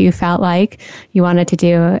pig if you felt like you wanted to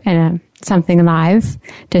do something live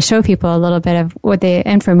to show people a little bit of what the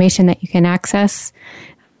information that you can access.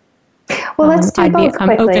 Well, let's do both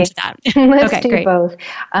quickly. I'm open to that. Let's okay, do great. both.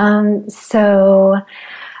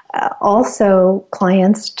 Also,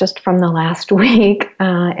 clients just from the last week,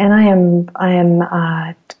 and I am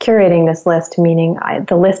curating this list, meaning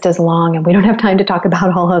the list is long and we don't have time to talk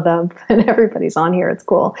about all of them, and everybody's on here. It's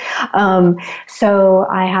cool. So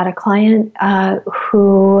I had a client a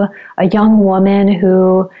young woman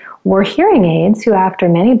who wore hearing aids, who after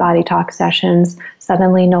many BodyTalk sessions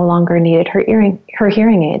suddenly no longer needed her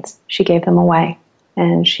hearing aids. She gave them away,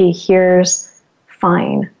 and she hears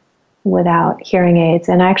fine without hearing aids.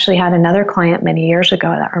 And I actually had another client many years ago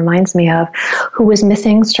that reminds me of, who was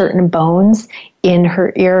missing certain bones in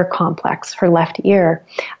her ear complex, her left ear,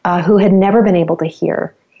 who had never been able to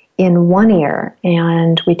hear in one ear.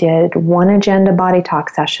 And we did one Agenda BodyTalk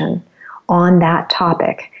session on that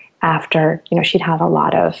topic after, she'd had a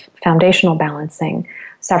lot of foundational balancing,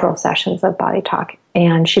 several sessions of BodyTalk.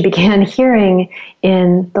 And she began hearing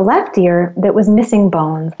in the left ear that was missing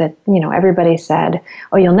bones that, everybody said,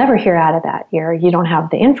 oh, you'll never hear out of that ear. You don't have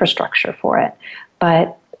the infrastructure for it.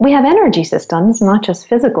 But we have energy systems, not just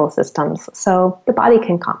physical systems. So the body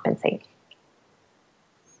can compensate.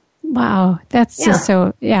 Wow. That's just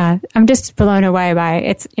so, I'm just blown away by it.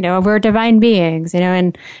 It's, we're divine beings,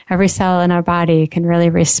 and every cell in our body can really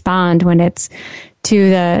respond when it's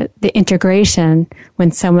to the integration,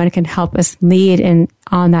 when someone can help us lead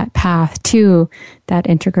on that path to that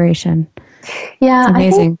integration. Yeah, it's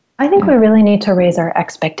amazing. I think we really need to raise our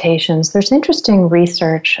expectations. There's interesting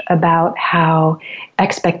research about how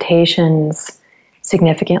expectations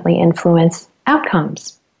significantly influence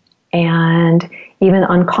outcomes. And even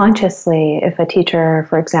unconsciously, if a teacher,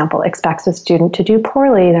 for example, expects a student to do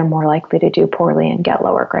poorly, they're more likely to do poorly and get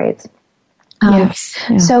lower grades. Yes.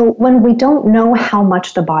 Yeah. So when we don't know how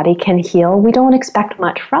much the body can heal, we don't expect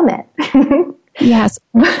much from it. Yes.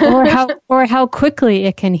 Or how quickly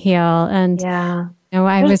it can heal. And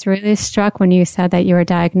I was really struck when you said that you were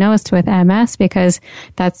diagnosed with MS, because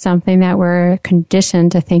that's something that we're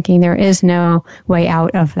conditioned to thinking there is no way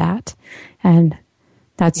out of that. And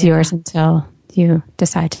that's yours until you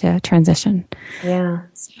decide to transition. Yeah.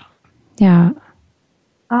 So, yeah.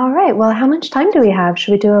 All right. Well, how much time do we have?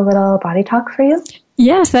 Should we do a little body talk for you?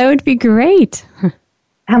 Yes, that would be great.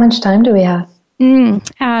 How much time do we have?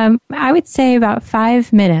 I would say about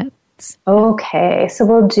 5 minutes. ingredients? Okay, so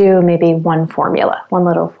we'll do maybe one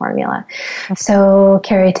little formula. So,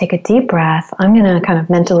 Carrie, take a deep breath. I'm going to kind of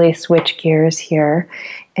mentally switch gears here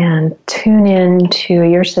and tune into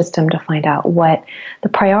your system to find out what the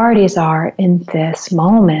priorities are in this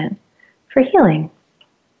moment for healing.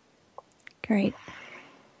 Great.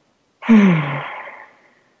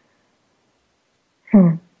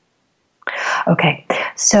 Okay,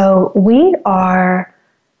 so we are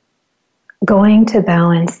going to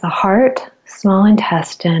balance the heart, small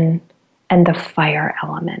intestine, and the fire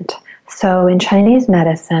element. So in Chinese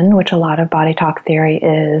medicine, which a lot of BodyTalk theory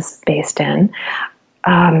is based in,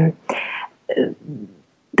 the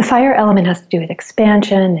fire element has to do with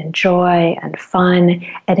expansion and joy and fun,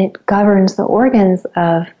 and it governs the organs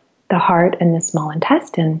of the heart and the small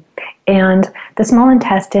intestine. And the small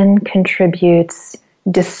intestine contributes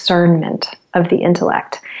discernment of the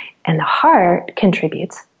intellect, and the heart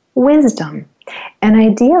contributes wisdom. And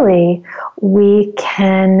ideally, we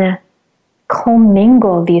can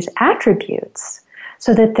commingle these attributes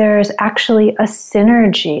so that there's actually a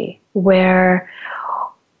synergy where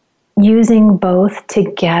using both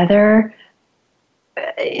together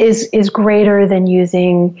is greater than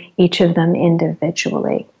using each of them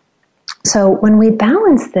individually. So when we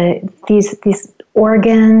balance these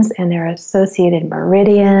organs and their associated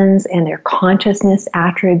meridians and their consciousness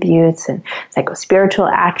attributes and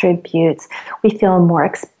psychospiritual attributes, we feel more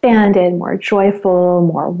expanded, more joyful,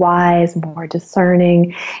 more wise, more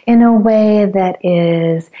discerning in a way that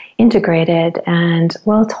is integrated and,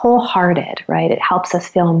 well, it's wholehearted, right? It helps us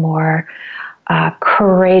feel more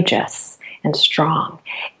courageous and strong.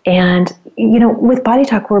 And, with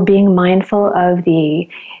BodyTalk, we're being mindful of the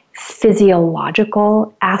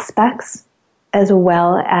physiological aspects as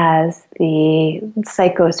well as the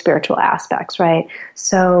psycho-spiritual aspects, right?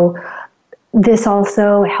 So this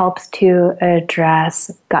also helps to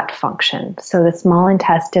address gut function. So the small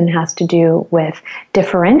intestine has to do with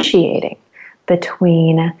differentiating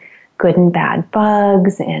between good and bad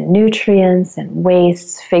bugs and nutrients and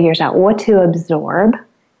wastes, figures out what to absorb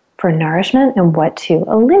for nourishment and what to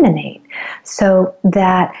eliminate. So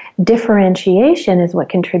that differentiation is what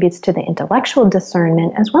contributes to the intellectual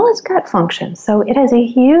discernment as well as gut function. So it has a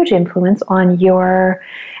huge influence on your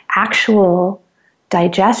actual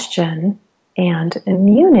digestion and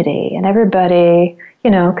immunity. And everybody,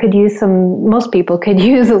 could use most people could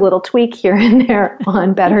use a little tweak here and there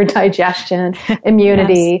on better digestion,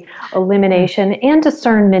 immunity, yes, elimination, and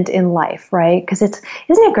discernment in life, right? Because isn't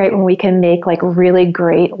it great when we can make like really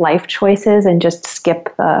great life choices and just skip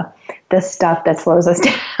the stuff that slows us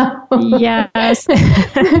down? Yes,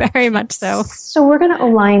 very much so. So we're going to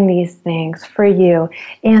align these things for you.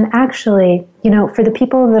 And actually, for the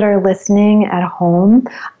people that are listening at home,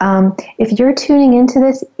 if you're tuning into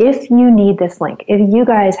this, if you need this link, if you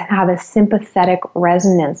guys have a sympathetic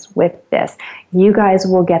resonance with this, you guys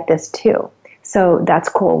will get this too. So that's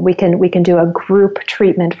cool. We can do a group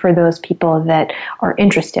treatment for those people that are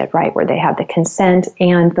interested, right, where they have the consent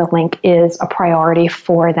and the link is a priority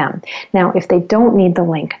for them. Now, if they don't need the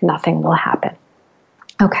link, nothing will happen.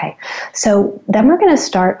 Okay, so then we're going to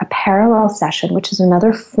start a parallel session, which is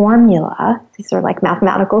another formula. These are like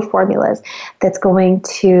mathematical formulas that's going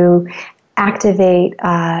to activate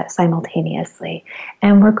simultaneously.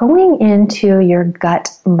 And we're going into your gut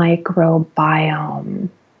microbiome.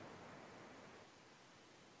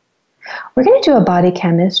 We're going to do a body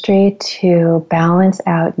chemistry to balance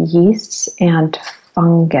out yeasts and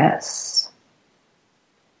fungus.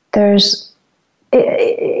 The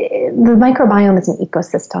microbiome is an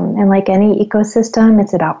ecosystem, and like any ecosystem,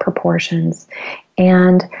 it's about proportions.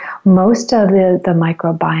 And most of the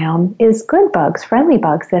microbiome is good bugs, friendly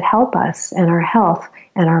bugs that help us and our health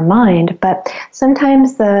and our mind. But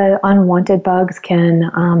sometimes the unwanted bugs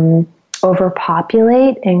can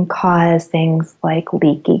overpopulate and cause things like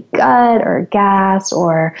leaky gut or gas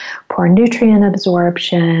or poor nutrient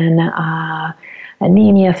absorption,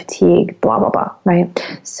 anemia, fatigue, blah, blah, blah,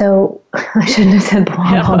 right? So I shouldn't have said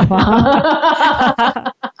blah, blah,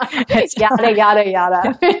 blah. Yada, yada,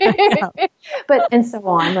 yada. But, and so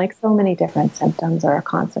on, like so many different symptoms are a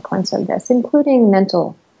consequence of this, including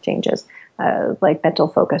mental changes, like mental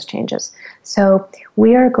focus changes. So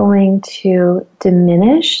we are going to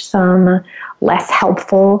diminish some less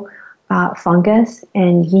helpful fungus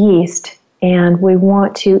and yeast, and we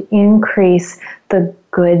want to increase the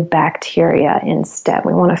good bacteria instead.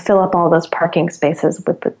 We want to fill up all those parking spaces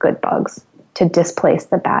with the good bugs to displace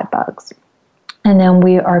the bad bugs. And then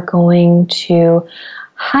we are going to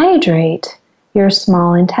hydrate your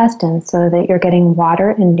small intestine so that you're getting water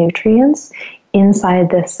and nutrients inside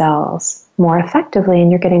the cells more effectively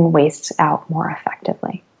and you're getting wastes out more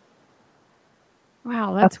effectively.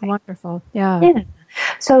 Wow, that's wonderful. Yeah. Yeah.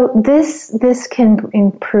 So this can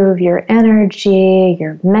improve your energy,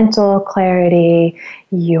 your mental clarity,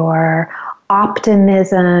 your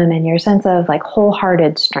optimism, and your sense of like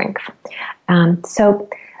wholehearted strength. So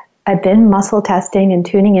I've been muscle testing and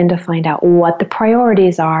tuning in to find out what the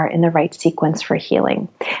priorities are in the right sequence for healing.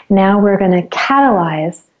 Now we're going to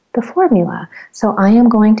catalyze the formula. So I am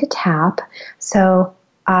going to tap. So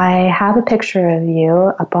I have a picture of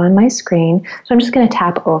you up on my screen, so I'm just going to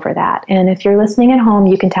tap over that. And if you're listening at home,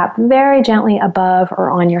 you can tap very gently above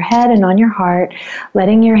or on your head and on your heart,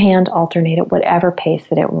 letting your hand alternate at whatever pace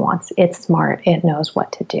that it wants. It's smart. It knows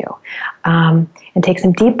what to do. And take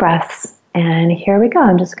some deep breaths. And here we go.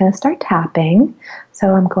 I'm just going to start tapping.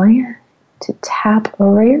 So I'm going to tap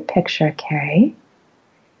over your picture, Carrie.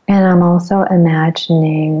 And I'm also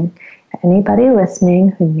imagining anybody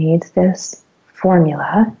listening who needs this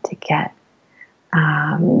formula to get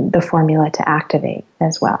the formula to activate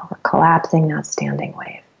as well. We're collapsing that standing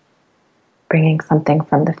wave, bringing something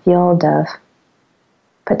from the field of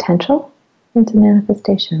potential into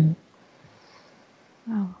manifestation.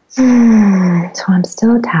 Wow. So I'm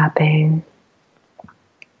still tapping,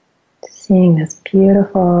 seeing this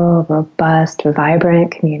beautiful, robust,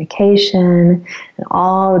 vibrant communication and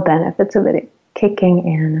all the benefits of it kicking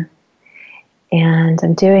in. And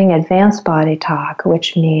I'm doing advanced body talk,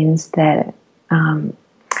 which means that I'm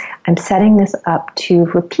setting this up to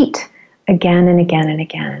repeat again and again and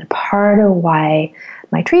again. And part of why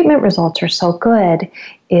my treatment results are so good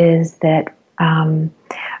is that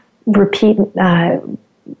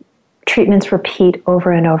treatments repeat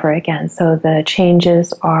over and over again. So the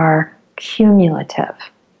changes are cumulative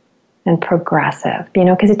and progressive,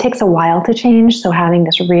 because it takes a while to change. So having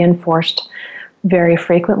this reinforced very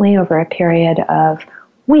frequently over a period of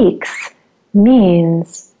weeks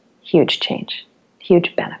means huge change,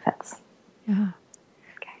 huge benefits. Yeah.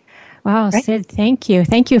 Okay. Wow, right? Sid, thank you.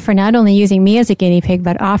 Thank you for not only using me as a guinea pig,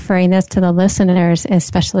 but offering this to the listeners,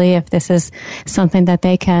 especially if this is something that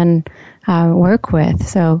they can work with.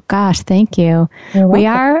 So, gosh, thank you. We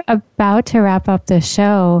are about to wrap up the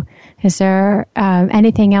show. Is there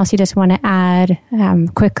anything else you just want to add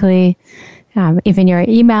quickly? Even your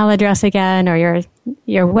email address again, or your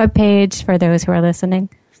webpage for those who are listening?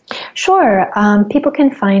 Sure. People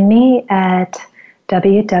can find me at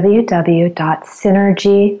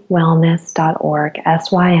www.synergywellness.org,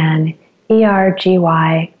 SYNERGY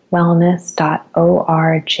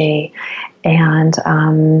wellness.org. And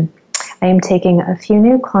I am taking a few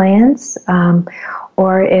new clients,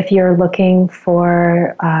 or if you're looking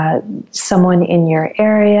for someone in your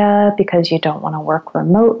area because you don't want to work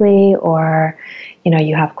remotely, or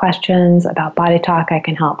you have questions about BodyTalk, I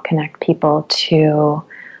can help connect people to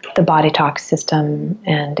the BodyTalk system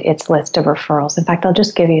and its list of referrals. In fact, I'll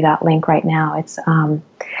just give you that link right now. It's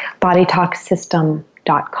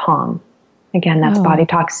BodyTalkSystem.com. Again, that's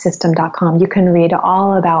BodyTalkSystem.com. You can read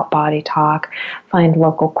all about BodyTalk, find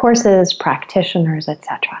local courses, practitioners,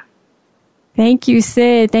 etc. Thank you,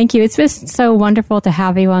 Sid. Thank you. It's just so wonderful to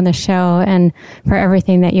have you on the show and for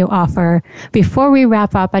everything that you offer. Before we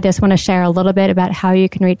wrap up, I just want to share a little bit about how you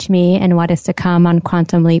can reach me and what is to come on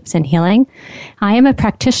Quantum Leaps in Healing. I am a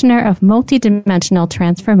practitioner of multidimensional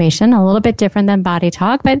transformation, a little bit different than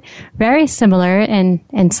BodyTalk, but very similar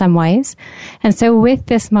in some ways. And so with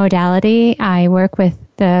this modality, I work with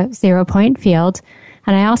the 0 point field,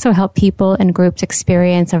 and I also help people and groups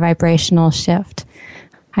experience a vibrational shift.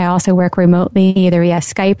 I also work remotely, either via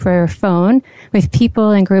Skype or phone, with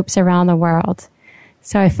people and groups around the world.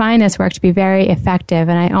 So I find this work to be very effective,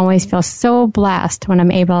 and I always feel so blessed when I'm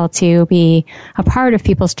able to be a part of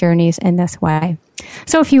people's journeys in this way.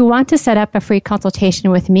 So if you want to set up a free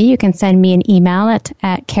consultation with me, you can send me an email at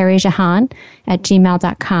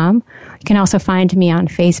carriejahan@gmail.com. You can also find me on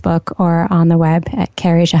Facebook or on the web at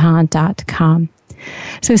carriejahan.com.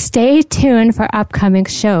 So stay tuned for upcoming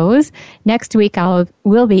shows. Next week,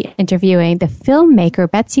 we'll be interviewing the filmmaker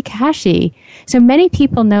Betsy Kashi. So many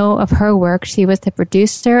people know of her work. She was the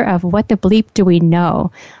producer of What the Bleep Do We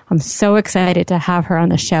Know? I'm so excited to have her on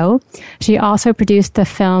the show. She also produced the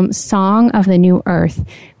film Song of the New Earth,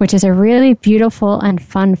 which is a really beautiful and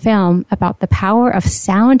fun film about the power of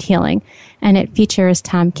sound healing, and it features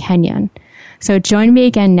Tom Kenyon. So join me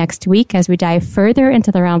again next week as we dive further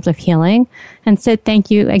into the realms of healing. And Sid,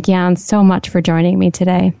 thank you again so much for joining me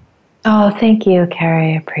today. Oh, thank you,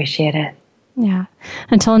 Carrie. Appreciate it. Yeah.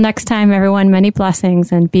 Until next time, everyone, many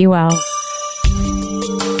blessings and be well.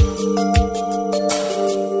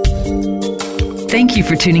 Thank you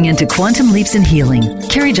for tuning in to Quantum Leaps in Healing.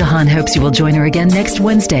 Carrie Jahan hopes you will join her again next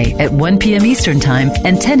Wednesday at 1 p.m. Eastern Time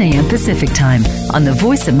and 10 a.m. Pacific Time on the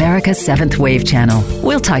Voice America 7th Wave channel.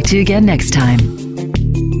 We'll talk to you again next time.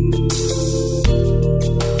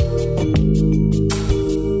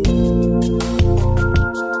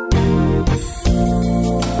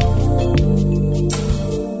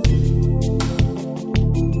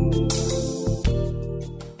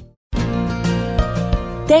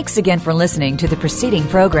 Thanks again for listening to the preceding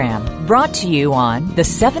program, brought to you on the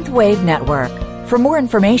Seventh Wave Network. For more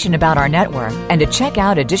information about our network and to check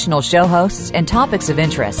out additional show hosts and topics of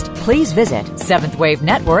interest, please visit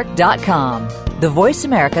seventhwavenetwork.com. The Voice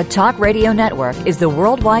America Talk Radio Network is the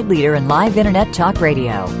worldwide leader in live Internet talk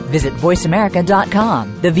radio. Visit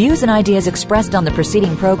voiceamerica.com. The views and ideas expressed on the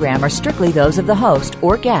preceding program are strictly those of the host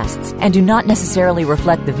or guests and do not necessarily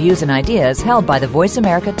reflect the views and ideas held by the Voice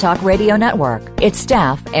America Talk Radio Network, its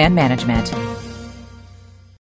staff, and management.